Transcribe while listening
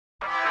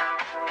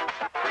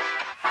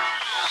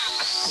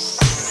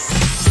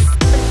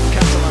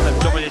Catalan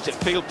have dominated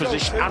field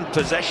position and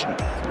possession,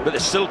 but they're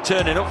still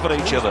turning up for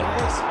each other.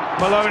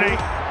 Maloney,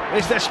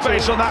 is there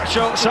space on that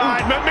short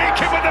side?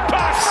 McMeekin with the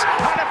pass,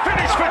 and a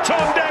finish for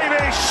Tom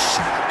Davies.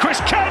 Chris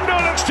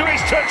Kendall looks to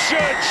his touch,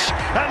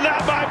 and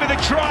that might be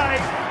the try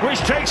which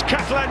takes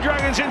Catalan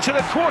Dragons into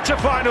the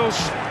quarter-finals.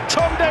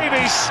 Tom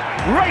Davies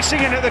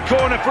racing into the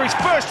corner for his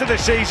first of the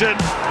season.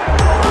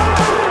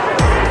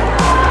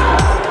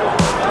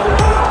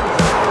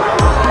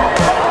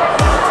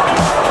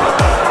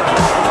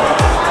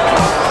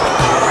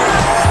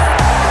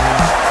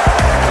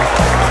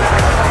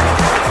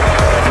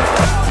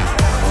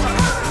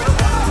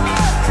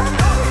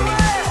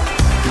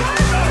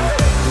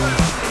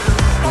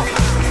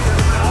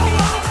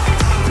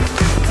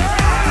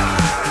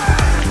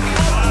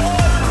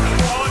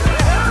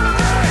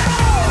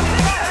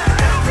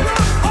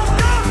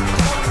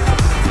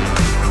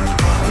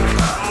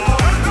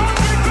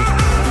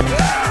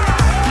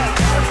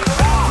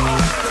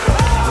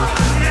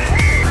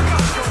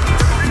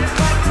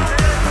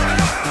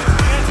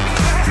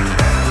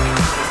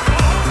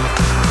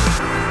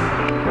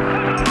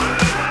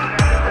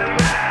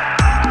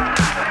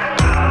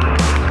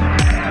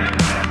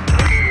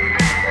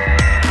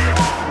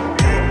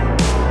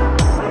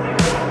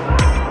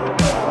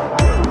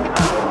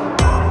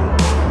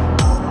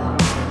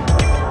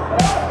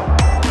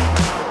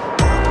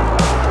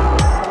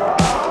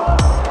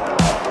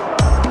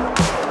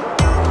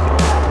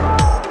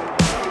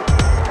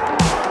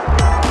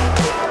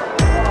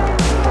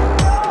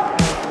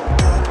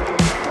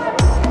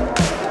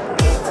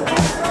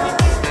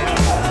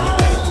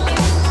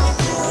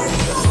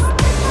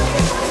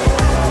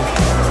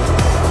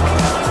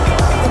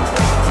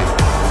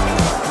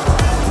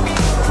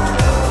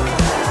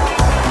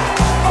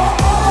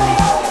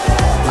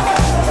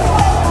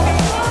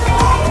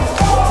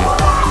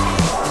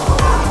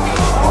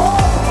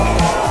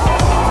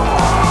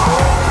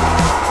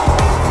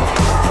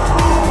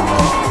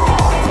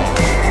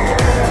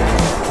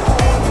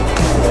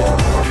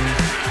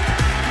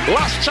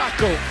 Last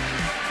tackle.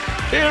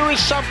 Here is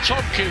Sam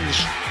Tompkins.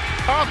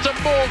 After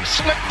Morg,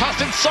 slip pass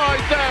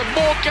inside there.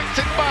 Morg gets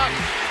it back.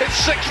 It's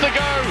 6 to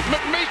go.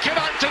 McMeekin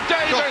out to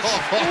Davies.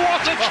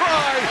 What a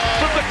try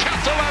from the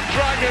Catalan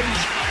Dragons.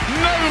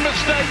 No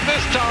mistake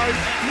this time.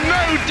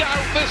 No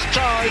doubt this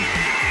time.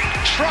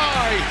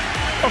 Try.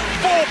 A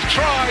 4th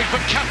try for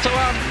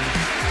Catalan.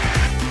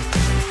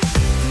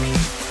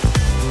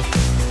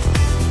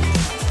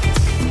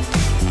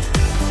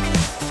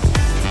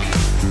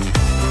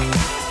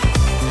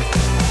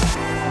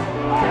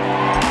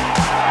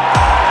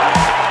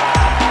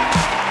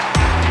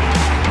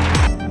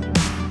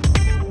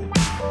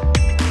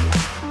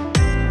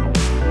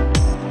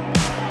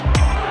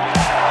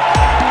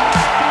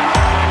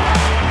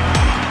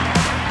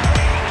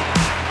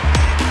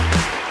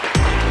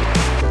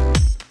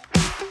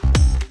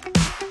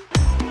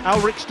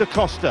 Alrix da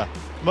Costa,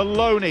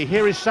 Maloney,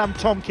 here is Sam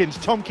Tompkins,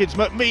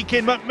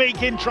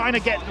 McMeekin trying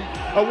to get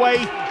away.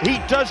 He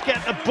does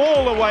get the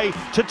ball away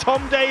to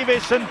Tom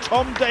Davies, and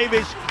Tom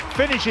Davies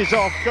finishes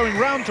off, going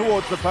round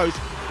towards the post,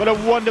 but a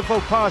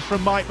wonderful pass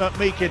from Mike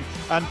McMeekin,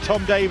 and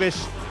Tom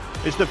Davies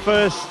is the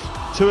first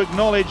to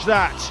acknowledge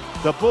that.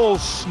 The ball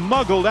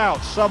smuggled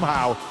out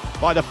somehow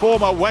by the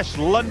former West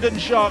London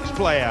Sharks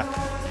player,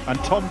 and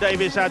Tom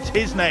Davies adds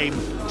his name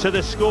to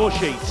the score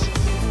sheet.